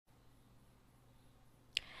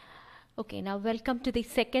Okay, now welcome to the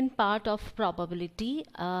second part of probability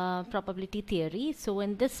theory. So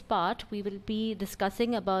in this part, we will be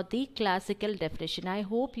discussing about the classical definition. I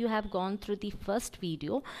hope you have gone through the first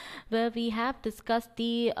video where we have discussed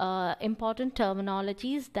the important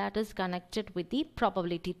terminologies that is connected with the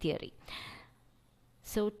probability theory.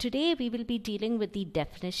 So today we will be dealing with the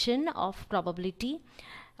definition of probability.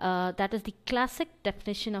 That is the classic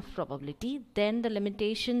definition of probability, then the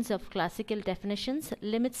limitations of classical definitions,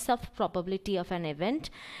 limits of probability of an event,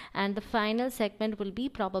 and the final segment will be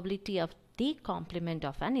probability of the complement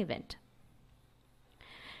of an event.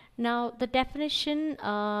 Now the definition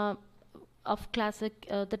the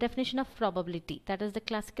definition of probability, that is the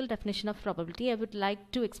classical definition of probability, I would like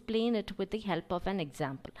to explain it with the help of an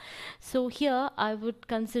example. So here I would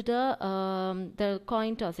consider the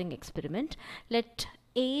coin tossing experiment. Let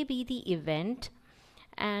A be the event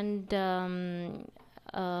and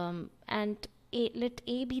let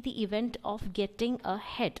A be the event of getting a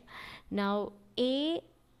head. Now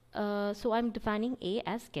so I'm defining A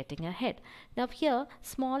as getting ahead. Now here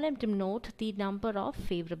small m denote the number of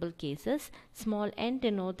favorable cases, small n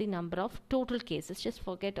denote the number of total cases. Just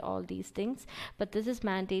forget all these things, but this is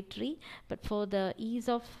mandatory. But for the ease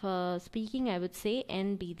of speaking, I would say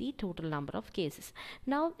n be the total number of cases.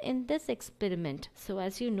 Now in this experiment, so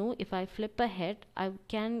as you know, if I flip ahead, I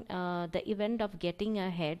can the event of getting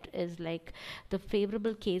ahead is like the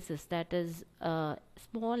favorable cases, that is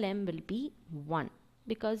small m will be 1.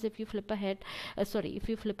 Because if you flip if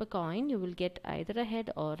you flip a coin, you will get either a head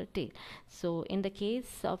or a tail. So in the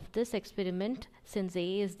case of this experiment, since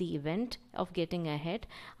A is the event of getting a head,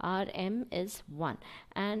 Rm is 1,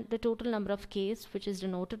 and the total number of cases, which is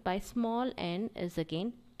denoted by small n, is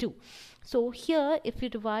again 2. So here if you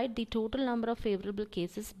divide the total number of favorable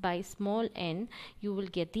cases by small n, you will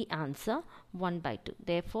get the answer 1 by 2.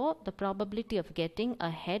 Therefore the probability of getting a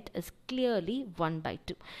head is clearly 1 by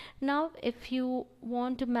 2. Now if you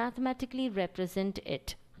want to mathematically represent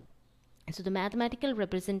it, so the mathematical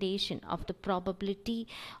representation of the probability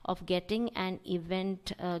of getting an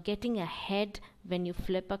event, getting a head when you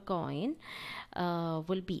flip a coin,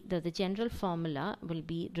 will be the general formula will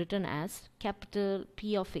be written as capital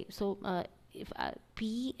P of A. So if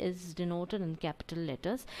P is denoted in capital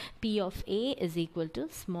letters, P of A is equal to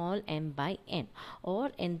small m by n,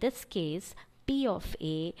 or in this case P of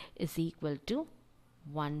A is equal to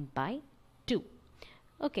 1 by 2.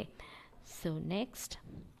 Okay, so next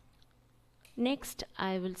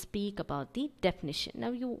I will speak about the definition.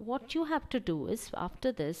 Now what you have to do is,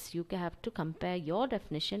 after this you have to compare your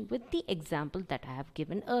definition with the example that I have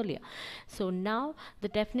given earlier. So now the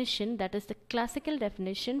definition, that is the classical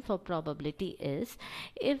definition for probability, is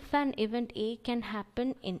if an event A can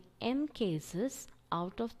happen in m cases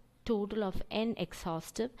out of total of n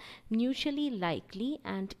exhaustive, mutually likely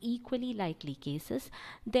and equally likely cases,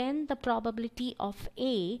 then the probability of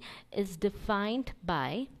A is defined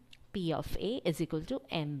by P of A is equal to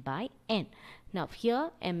m by n. Now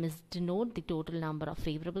here m is denote the total number of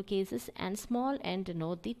favorable cases and small n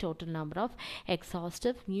denote the total number of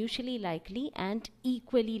exhaustive, mutually likely and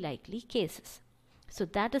equally likely cases. So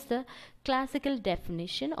that is the classical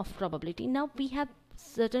definition of probability. Now we have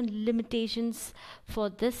certain limitations for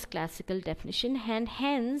this classical definition, and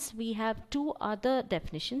hence we have two other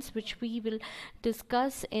definitions which we will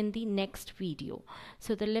discuss in the next video.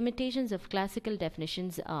 So the limitations of classical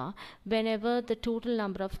definitions are: whenever the total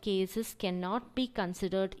number of cases cannot be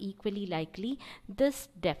considered equally likely, this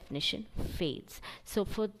definition fails. So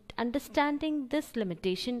for understanding this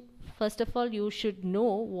limitation, first of all you should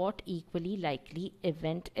know what equally likely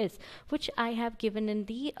event is, which I have given in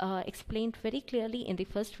the explained very clearly in the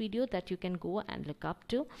first video that you can go and look up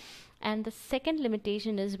to. And the second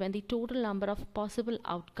limitation is when the total number of possible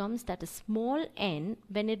outcomes, that is small n,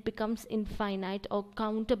 when it becomes infinite or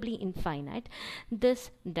countably infinite, this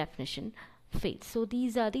definition fails. So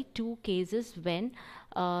these are the two cases when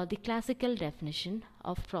the classical definition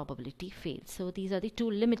of probability fails. So these are the two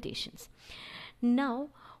limitations. Now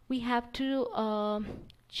we have to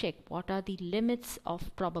check what are the limits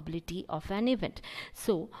of probability of an event.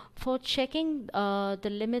 So for checking the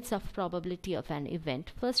limits of probability of an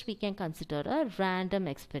event, first we can consider a random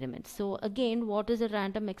experiment. So again, what is a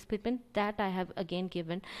random experiment? That I have again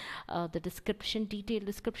given the description, detailed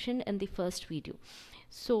description in the first video.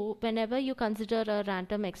 So whenever you consider a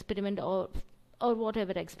random experiment or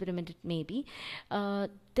whatever experiment it may be,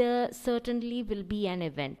 there certainly will be an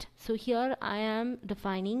event. So here I am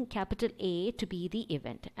defining capital A to be the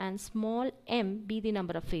event and small m be the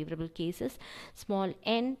number of favorable cases, small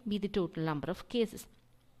n be the total number of cases.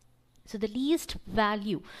 So the least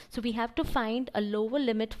value, so we have to find a lower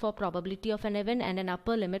limit for probability of an event and an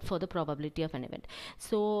upper limit for the probability of an event.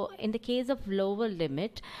 So in the case of lower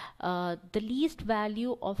limit, the least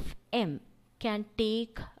value of m can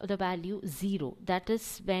take the value 0. That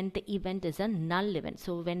is when the event is a null event.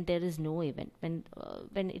 So when there is no event,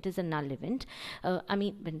 when it is a null event, I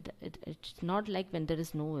mean when it's not like when there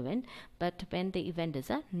is no event, but when the event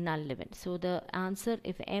is a null event. So the answer,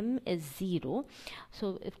 if m is 0,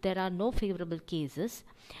 so if there are no favorable cases.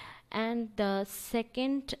 And the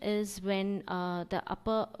second is when the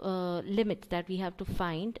upper limit that we have to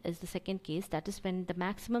find is the second case, that is when the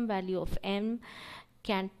maximum value of m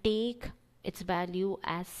can take its value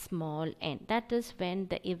as small n. That is when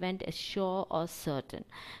the event is sure or certain.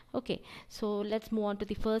 Okay, so let's move on to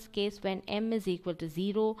the first case. When m is equal to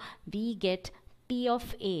 0, we get P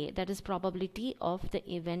of A, that is probability of the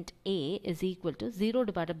event A, is equal to 0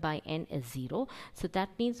 divided by n is 0. So that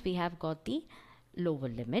means we have got the lower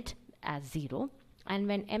limit as 0. And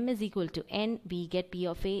when m is equal to n, we get P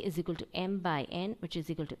of A is equal to m by n, which is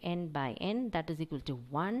equal to n by n, that is equal to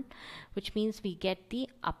 1, which means we get the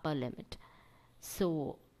upper limit.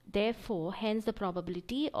 So therefore, hence the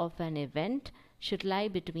probability of an event should lie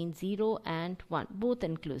between 0 and 1, both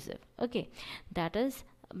inclusive. Okay, that is,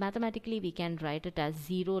 mathematically we can write it as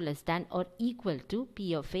 0 less than or equal to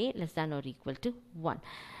P of A less than or equal to 1.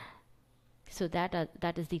 So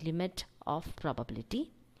that is the limit of probability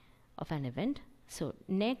of an event. So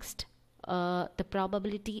next, the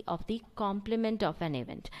probability of the complement of an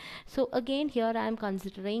event. So again, here I am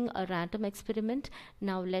considering a random experiment.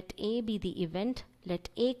 Now let A be the event, let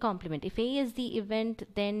A complement. If A is the event,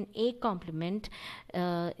 then A complement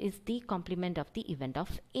is the complement of the event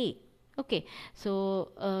of A. Okay,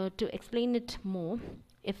 so to explain it more,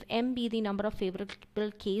 if m be the number of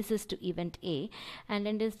favorable cases to event A and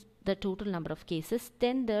n is the total number of cases,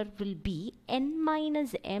 then there will be n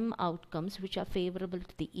minus m outcomes which are favorable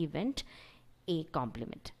to the event A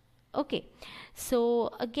complement. Okay,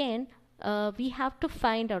 so again, we have to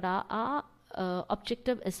find out our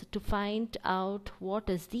objective is to find out what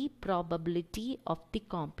is the probability of the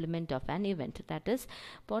complement of an event. That is,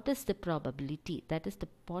 what is the probability, that is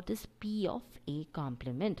what is P of A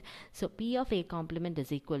complement. So P of A complement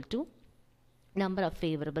is equal to number of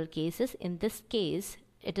favorable cases. In this case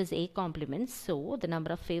it is A complement, so the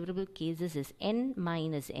number of favorable cases is n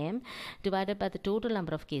minus m divided by the total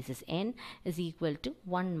number of cases n is equal to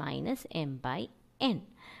 1 minus m by n,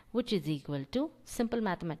 which is equal to simple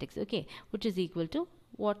mathematics, okay, which is equal to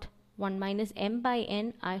what? 1 minus m by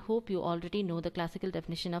n. I hope you already know the classical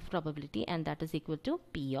definition of probability, and that is equal to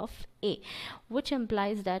P of A, which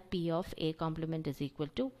implies that P of A complement is equal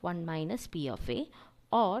to 1 minus P of A,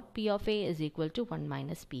 or P of A is equal to 1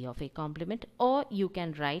 minus P of A complement, or you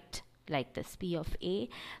can write like this: P of A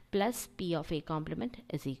plus P of A complement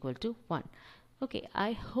is equal to 1. Okay,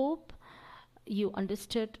 I hope you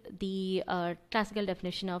understood the classical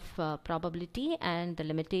definition of probability and the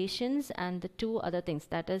limitations and the two other things,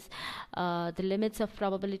 that is the limits of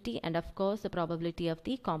probability and of course the probability of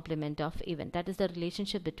the complement of event. That is the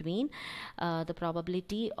relationship between the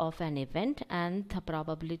probability of an event and the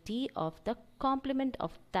probability of the complement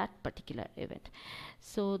of that particular event.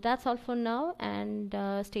 So that's all for now, and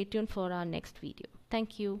stay tuned for our next video.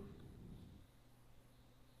 Thank you.